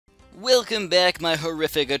Welcome back, my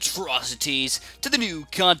horrific atrocities, to the new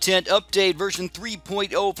content update version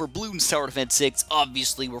 3.0 for Bloons Tower Defense 6.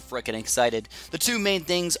 Obviously, we're freaking excited. The two main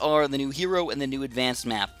things are the new hero and the new advanced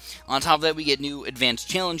map. On top of that, we get new advanced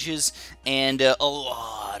challenges and a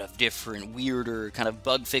lot of different weirder kind of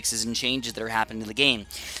bug fixes and changes that are happening in the game.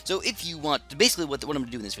 So if you want, basically what I'm going to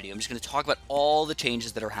do in this video, I'm just going to talk about all the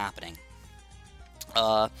changes that are happening.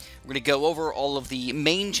 We're going to go over all of the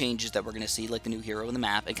main changes that we're going to see, like the new hero and the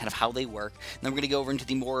map, and kind of how they work. And then we're going to go over into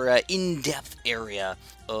the more in-depth area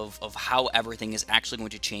of how everything is actually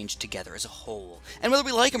going to change together as a whole. And whether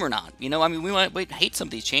we like them or not. You know, I mean, we might hate some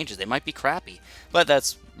of these changes. They might be crappy, but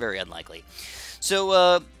that's very unlikely.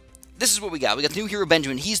 So, this is what we got. We got the new hero,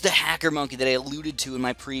 Benjamin. He's the hacker monkey that I alluded to in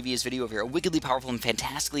my previous video over here. A wickedly powerful and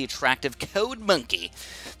fantastically attractive code monkey.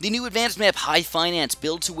 The new advanced map, High Finance.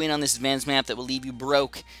 Build to win on this advanced map that will leave you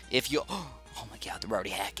broke if you... Oh my god, they're already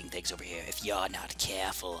hacking things over here if you're not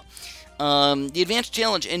careful. The advanced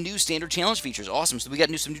challenge and new standard challenge features. Awesome. So we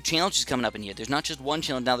got some new challenges coming up in here. There's not just one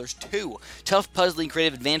challenge now, there's two. Tough, puzzling,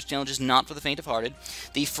 creative advanced challenges, not for the faint of hearted.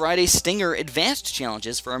 The Friday Stinger advanced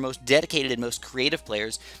challenges for our most dedicated and most creative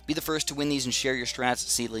players. Be the first to win these and share your strats.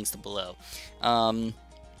 See links below. I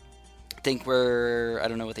think I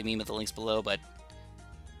don't know what they mean with the links below, but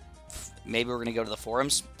maybe we're going to go to the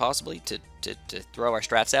forums, possibly, to throw our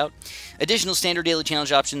strats out. Additional standard daily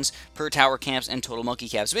challenge options per tower camps and total monkey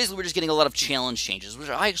caps. So basically, we're just getting a lot of challenge changes, which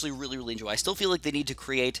I actually really enjoy. I still feel like they need to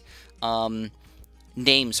create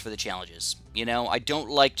names for the challenges. You know, I don't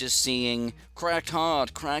like just seeing cracked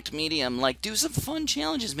hard, cracked medium. Like, do some fun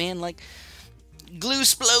challenges, man. Like, glue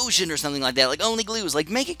explosion or something like that. Like, only glues. Like,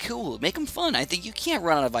 make it cool. Make them fun. I think you can't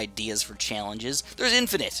run out of ideas for challenges. There's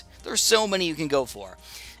infinite. There's so many you can go for.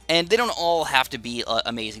 And they don't all have to be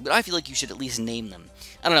amazing, but I feel like you should at least name them.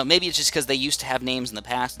 I don't know, maybe it's just because they used to have names in the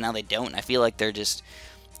past, and now they don't, and I feel like they're just,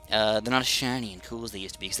 they're not as shiny and cool as they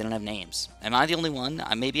used to be, because they don't have names. Am I the only one?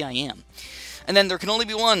 Maybe I am. And then there can only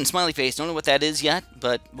be one, smiley face. Don't know what that is yet,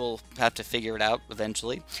 but we'll have to figure it out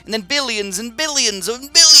eventually. And then billions and billions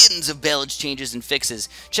and billions of balance changes and fixes.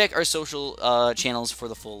 Check our social channels for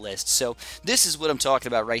the full list. So this is what I'm talking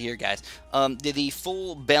about right here, guys. The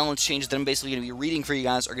full balance changes that I'm basically going to be reading for you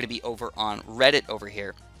guys are going to be over on Reddit over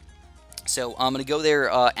here. So I'm going to go there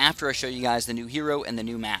after I show you guys the new hero and the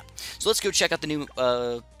new map. So let's go check out the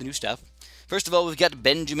new stuff. First of all, we've got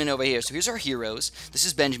Benjamin over here. So here's our heroes. This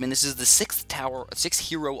is Benjamin. This is the sixth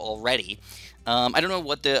hero already. I don't know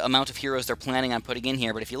what the amount of heroes they're planning on putting in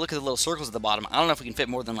here, but if you look at the little circles at the bottom, I don't know if we can fit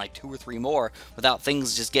more than like 2 or 3 more without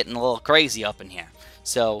things just getting a little crazy up in here.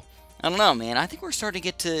 So, I don't know, man. I think we're starting to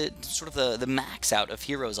get to sort of the max out of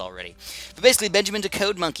heroes already. But basically, Benjamin's a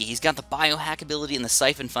code monkey. He's got the biohack ability and the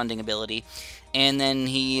siphon funding ability. And then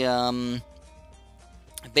he,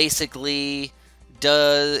 he's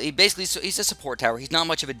a support tower. He's not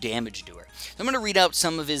much of a damage doer. So I'm going to read out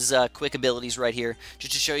some of his quick abilities right here,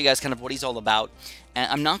 just to show you guys kind of what he's all about.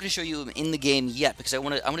 And I'm not going to show you him in the game yet, because I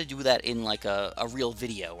want to do that in like a real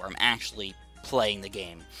video where I'm actually playing the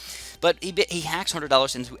game. But he hacks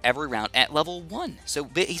 $100 into every round at level 1. So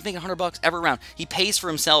he's making $100 every round. He pays for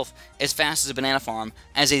himself as fast as a banana farm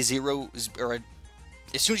as a as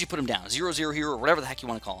soon as you put him down. 0-0 hero, or whatever the heck you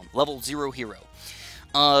want to call him. Level 0 hero.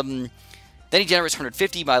 Then he generates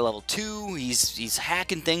 150 by level 2. He's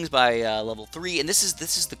hacking things by level 3. And this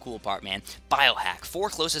is the cool part, man. Biohack. 4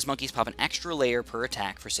 closest monkeys pop an extra layer per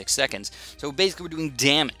attack for 6 seconds. So basically we're doing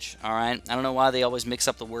damage, alright? I don't know why they always mix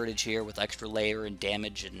up the wordage here with extra layer and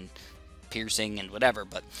damage and piercing and whatever,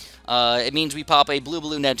 but it means we pop a blue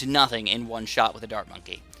balloon down to nothing in 1 shot with a dart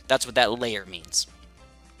monkey. That's what that layer means.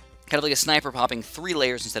 Kind of like a sniper popping 3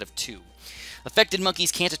 layers instead of 2. Affected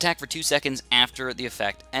monkeys can't attack for 2 seconds after the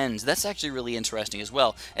effect ends. That's actually really interesting as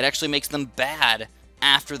well. It actually makes them bad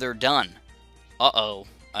after they're done. Uh-oh.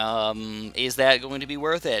 Is that going to be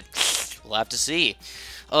worth it? We'll have to see.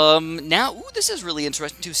 Now, ooh, this is really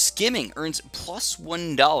interesting too. Skimming earns plus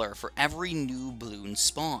 $1 for every new balloon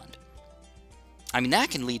spawned. I mean,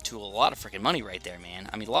 that can lead to a lot of freaking money right there, man.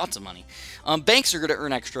 I mean, lots of money. Banks are going to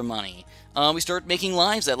earn extra money. We start making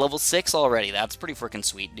lives at level 6 already. That's pretty freaking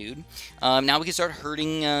sweet, dude. Now we can start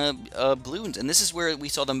hurting balloons. And this is where we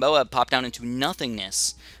saw the Moab pop down into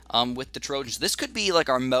nothingness with the Trojans. This could be like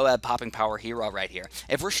our Moab popping power hero right here.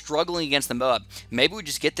 If we're struggling against the Moab, maybe we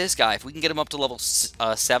just get this guy. If we can get him up to level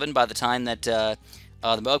 7 by the time that the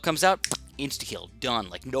Moab comes out, insta-kill, done,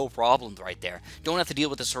 like no problems right there. Don't have to deal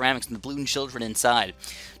with the ceramics and the balloon children inside.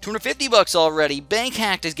 $250 already. Bank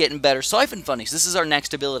hacked is getting better. Siphon funding. So this is our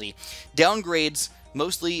next ability. Downgrades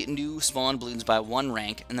mostly new spawn balloons by 1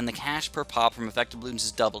 rank, and then the cash per pop from effective balloons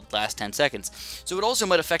is doubled the last 10 seconds. So it also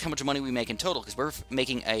might affect how much money we make in total, because we're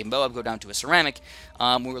making a Moab go down to a ceramic.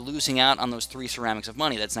 We're losing out on those 3 ceramics of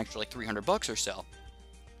money. That's an extra like 300 bucks or so.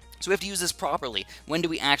 So we have to use this properly. When do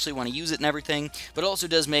we actually want to use it and everything? But it also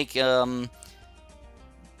does make the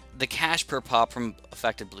cash per pop from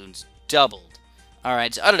affected balloons doubled. All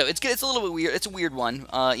right, so I don't know. It's a little bit weird. It's a weird one.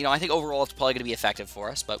 You know, I think overall it's probably going to be effective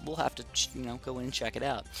for us, but we'll have to, you know, go in and check it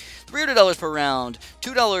out. $300 per round,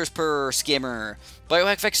 $2 per skimmer.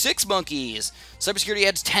 Biohack affects 6 monkeys. Cybersecurity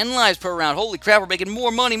adds 10 lives per round. Holy crap, we're making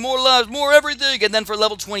more money, more lives, more everything. And then for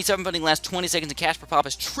level 27 funding, last 20 seconds, and cash per pop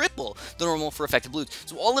is triple the normal for effective balloons.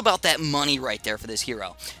 So all about that money right there for this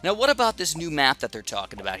hero. Now, what about this new map that they're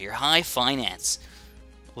talking about here? High Finance.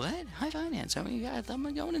 What? High Finance. I mean,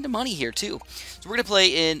 I'm going into money here, too. So we're going to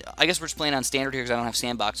play in, I guess we're just playing on standard here because I don't have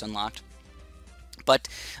Sandbox unlocked. But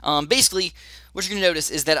basically, what you're going to notice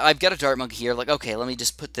is that I've got a dart monkey here. Like, okay, let me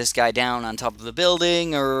just put this guy down on top of the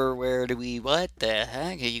building, or where do we, what the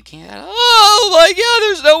heck? You can't, oh my god,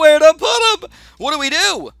 there's nowhere to put him! What do we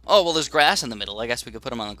do? Oh, well, there's grass in the middle. I guess we could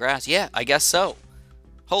put him on the grass. Yeah, I guess so.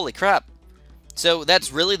 Holy crap. So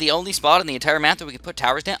that's really the only spot in the entire map that we could put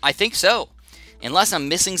towers down? I think so. Unless I'm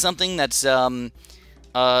missing something that's that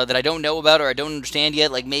I don't know about or I don't understand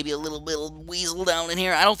yet, like maybe a little bit of weasel down in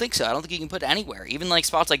here. I don't think so. I don't think you can put it anywhere. Even like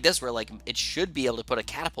spots like this where like it should be able to put a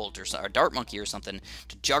catapult or a dart monkey or something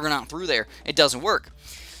to juggernaut through there. It doesn't work.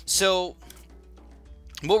 So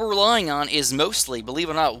what we're relying on is mostly, believe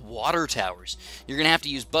it or not, water towers. You're going to have to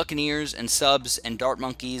use buccaneers and subs and dart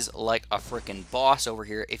monkeys like a freaking boss over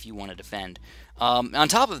here if you want to defend. On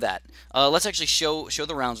top of that, let's actually show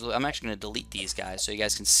the rounds. I'm actually going to delete these guys so you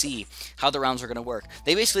guys can see how the rounds are going to work.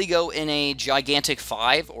 They basically go in a gigantic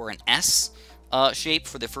 5 or an S shape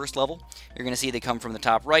for the first level. You're going to see they come from the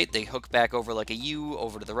top right, they hook back over like a U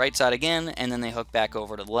over to the right side again, and then they hook back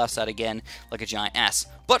over to the left side again like a giant S.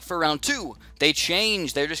 But for round 2, they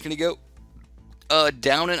change. They're just going to go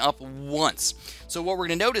down and up once. So what we're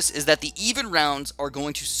going to notice is that the even rounds are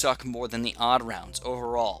going to suck more than the odd rounds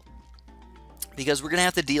overall, because we're going to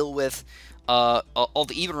have to deal with all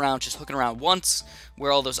the even rounds just hooking around once,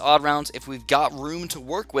 where all those odd rounds, if we've got room to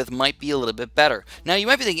work with, might be a little bit better. Now, you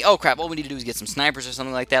might be thinking, oh, crap, all we need to do is get some snipers or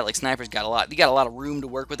something like that. Like, snipers got you got a lot of room to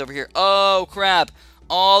work with over here. Oh, crap,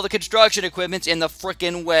 all the construction equipment's in the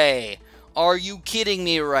frickin' way. Are you kidding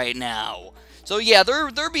me right now? So, yeah,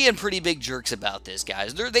 they're being pretty big jerks about this,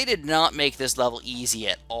 guys. They did not make this level easy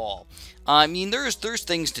at all. I mean, there's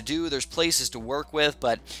things to do, there's places to work with,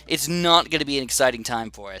 but it's not going to be an exciting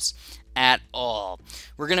time for us at all.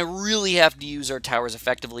 We're going to really have to use our towers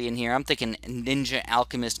effectively in here. I'm thinking Ninja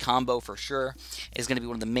Alchemist combo for sure is going to be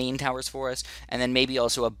one of the main towers for us, and then maybe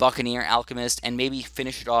also a Buccaneer Alchemist, and maybe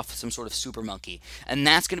finish it off with some sort of Super Monkey. And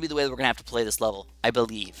that's going to be the way that we're going to have to play this level, I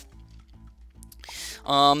believe.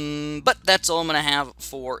 But that's all I'm going to have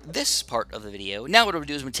for this part of the video. Now what I'm going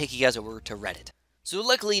to do is I'm going to take you guys over to Reddit. So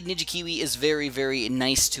luckily, Ninja Kiwi is very, very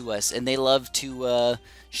nice to us, and they love to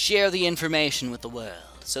share the information with the world.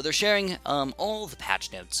 So they're sharing all the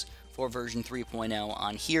patch notes for version 3.0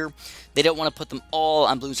 on here. They don't want to put them all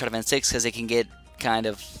on Bloons Tower Defense 6 because they can get kind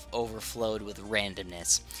of overflowed with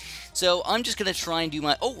randomness. So I'm just going to try and do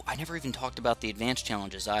my... Oh, I never even talked about the advanced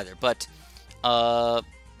challenges either, but...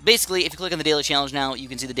 basically, if you click on the daily challenge now, you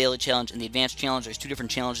can see the daily challenge and the advanced challenge. There's 2 different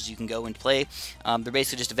challenges you can go and play. They're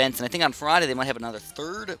basically just events, and I think on Friday they might have another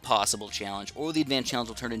 3rd possible challenge, or the advanced challenge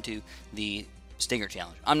will turn into the Stinger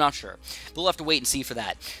challenge. I'm not sure. We'll have to wait and see for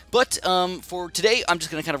that. But for today, I'm just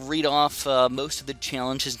going to kind of read off most of the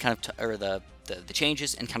challenges and kind of the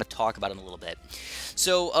changes and kind of talk about them a little bit.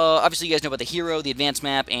 So, obviously you guys know about the hero, the advanced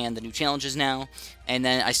map, and the new challenges now. And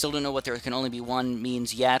then I still don't know what there can only be one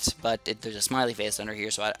means yet, but there's a smiley face under here,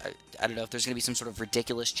 so I don't know if there's going to be some sort of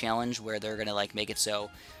ridiculous challenge where they're going to, like, make it so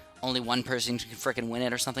only one person can frickin' win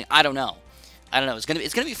it or something. I don't know. It's going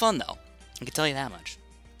to be fun, though. I can tell you that much.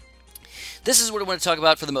 This is what I want to talk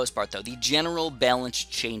about for the most part, though, the general balance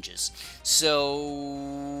changes.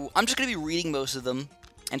 So, I'm just going to be reading most of them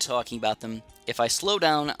and talking about them. If I slow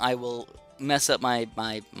down, I will mess up my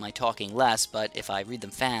talking less, but if I read them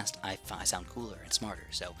fast, I sound cooler and smarter.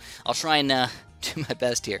 So I'll try and do my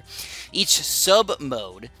best here. Each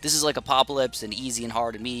sub-mode, this is like Apocalypse and Easy and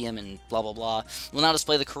Hard and Medium and blah blah blah, will now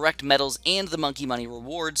display the correct medals and the monkey money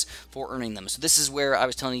rewards for earning them. So this is where I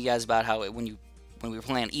was telling you guys about how when we were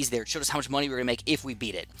playing on Easy there, it showed us how much money we were going to make if we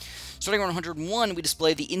beat it. Starting on 101, we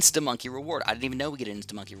display the Insta-Monkey reward. I didn't even know we get an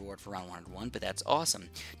Insta-Monkey reward for round 101, but that's awesome.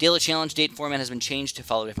 Daily Challenge date format has been changed to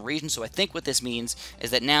follow different regions, so I think what this means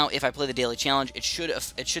is that now if I play the Daily Challenge, it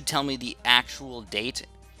should tell me the actual date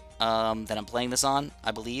that I'm playing this on,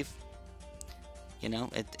 I believe. You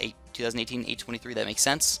know, at 2018, 823, that makes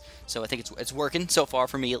sense. So I think it's working so far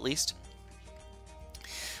for me, at least.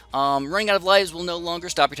 Running out of lives will no longer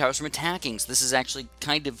stop your towers from attacking. So this is actually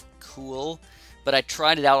kind of cool, but I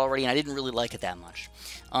tried it out already, and I didn't really like it that much.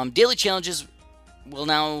 Daily challenges will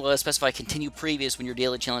now specify continue previous when your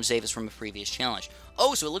daily challenge save is from a previous challenge.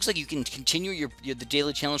 Oh, so it looks like you can continue the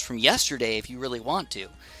daily challenge from yesterday if you really want to.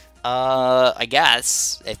 I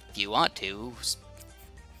guess, if you want to.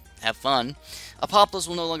 Have fun. Apocalypse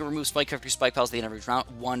will no longer remove Spike Factory Spike Piles at the end of each round.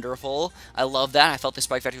 Wonderful. I love that. I felt the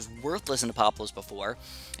Spike Factory was worthless in Apocalypse before.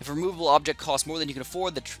 If a removable object costs more than you can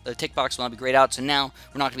afford, the tick box will not be grayed out. So now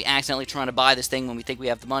we're not going to be accidentally trying to buy this thing when we think we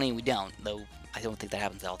have the money and we don't. Though I don't think that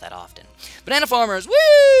happens all that often. Banana farmers,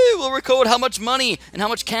 woo! Will record how much money and how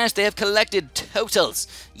much cash they have collected. Totals.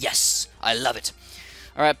 Yes, I love it.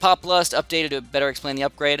 All right, Pop Lust updated to better explain the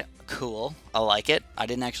upgrade. Cool. I like it. I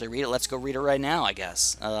didn't actually read it. Let's go read it right now, I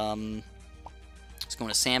guess. Let's go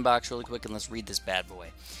into Sandbox really quick and let's read this bad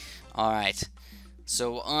boy. Alright.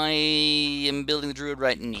 So I am building the Druid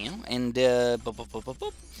right now. And,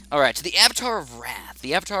 Alright, so the Avatar of Wrath.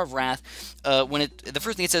 The Avatar of Wrath, the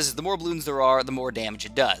first thing it says is the more balloons there are, the more damage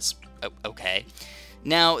it does. Okay.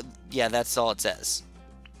 Now, yeah, that's all it says.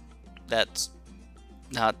 That's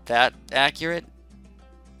not that accurate.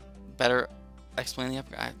 Better explain the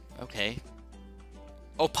upgrade. Okay.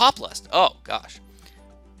 Oh, Pop Lust. Oh, gosh.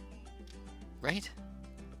 Right?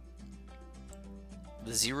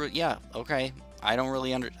 The 0, yeah, okay. I don't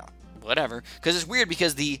really whatever. Because it's weird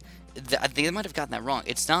because they might have gotten that wrong.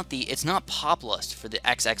 It's not Pop Lust for the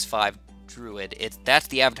XX5 Druid. That's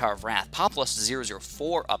the Avatar of Wrath. Pop Lust is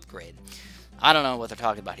 004 upgrade. I don't know what they're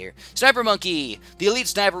talking about here. Sniper Monkey! The Elite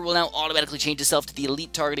Sniper will now automatically change itself to the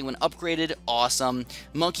Elite Targeting when upgraded. Awesome.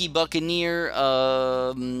 Monkey Buccaneer,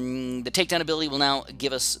 the Takedown ability will now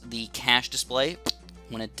give us the cash display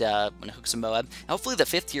when it hooks a Moab. Hopefully the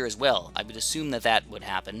 5th tier as well. I would assume that would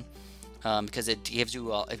happen because it gives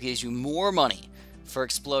you more money for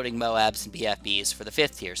exploding Moabs and BFBs for the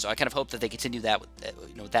 5th tier. So I kind of hope that they continue that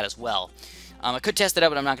with that as well. I could test it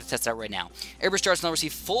out, but I'm not going to test it out right now. Airbrush Darts now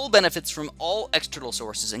receive full benefits from all external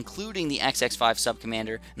sources, including the XX5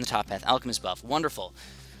 Sub-Commander and the Top Path Alchemist buff. Wonderful.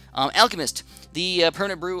 Alchemist, the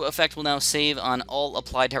permanent brew effect will now save on all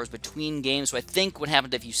applied towers between games. So I think what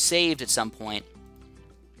happened if you saved at some point,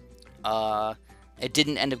 it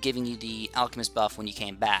didn't end up giving you the Alchemist buff when you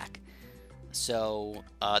came back. So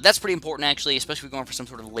that's pretty important, actually, especially if we're going for some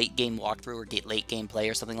sort of late-game walkthrough or late game play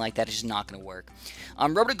or something like that. It's just not going to work.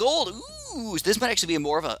 Rubber to Gold. Ooh, this might actually be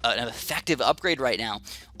more of an effective upgrade right now.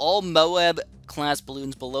 All Moab-class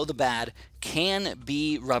balloons below the bad can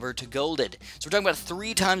be rubber to golded. So we're talking about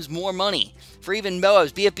 3 times more money for even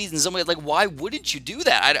Moabs, BFBs, and somebody like, why wouldn't you do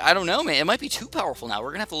that? I don't know, man. It might be too powerful now.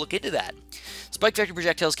 We're going to have to look into that. Spike Factory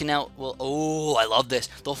projectiles can now, oh, I love this.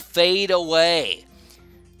 They'll fade away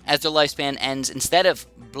as their lifespan ends instead of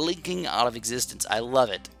blinking out of existence. I love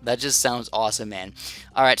it. That just sounds awesome, man.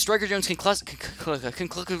 Alright, Striker Jones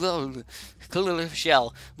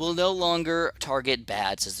Shell will no longer target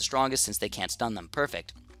bads as the strongest since they can't stun them.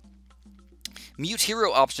 Perfect. Mute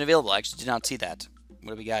Hero option available. I actually did not see that.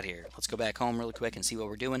 What do we got here? Let's go back home really quick and see what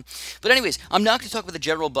we're doing. But anyways, I'm not going to talk about the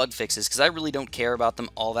general bug fixes because I really don't care about them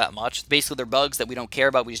all that much. Basically, they're bugs that we don't care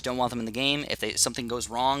about. We just don't want them in the game. If something goes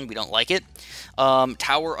wrong, we don't like it.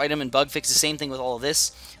 Tower item and bug fixes, same thing with all of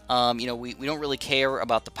this. You know, we don't really care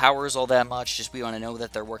about the powers all that much. Just we want to know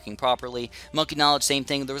that they're working properly. Monkey Knowledge, same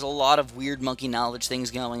thing. There was a lot of weird Monkey Knowledge things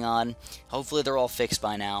going on. Hopefully, they're all fixed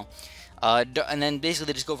by now. And then basically,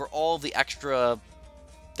 they just go over all of the extra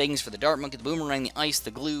things for the Dart Monkey, the Boomerang, the Ice, the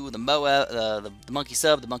Glue, the Moab, the Monkey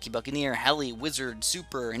Sub, the Monkey Buccaneer, Heli, Wizard,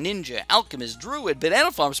 Super, Ninja, Alchemist, Druid,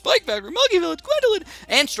 Banana Farm, Spike Factory, Monkey Village, Gwendolyn,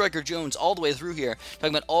 and Striker Jones all the way through here,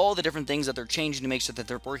 talking about all the different things that they're changing to make sure that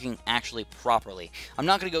they're working actually properly. I'm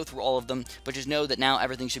not going to go through all of them, but just know that now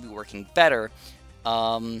everything should be working better.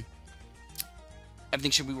 Everything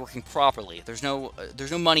should be working properly. There's no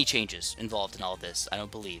money changes involved in all of this, I don't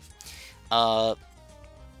believe.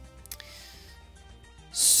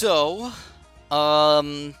 So,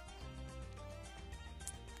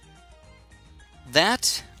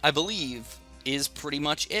 that, I believe, is pretty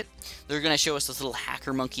much it. They're going to show us this little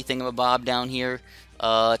hacker monkey thingamabob down here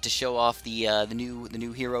to show off the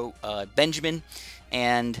new hero, Benjamin,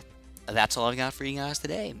 and that's all I've got for you guys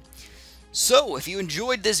today. So, if you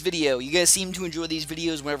enjoyed this video, you guys seem to enjoy these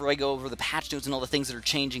videos whenever I go over the patch notes and all the things that are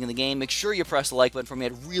changing in the game, make sure you press the like button for me.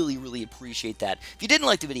 I'd really, really appreciate that. If you didn't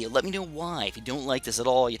like the video, let me know why. If you don't like this at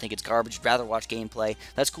all, you think it's garbage, you'd rather watch gameplay,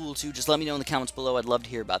 that's cool too. Just let me know in the comments below. I'd love to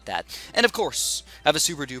hear about that. And of course, have a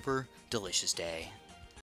super duper delicious day.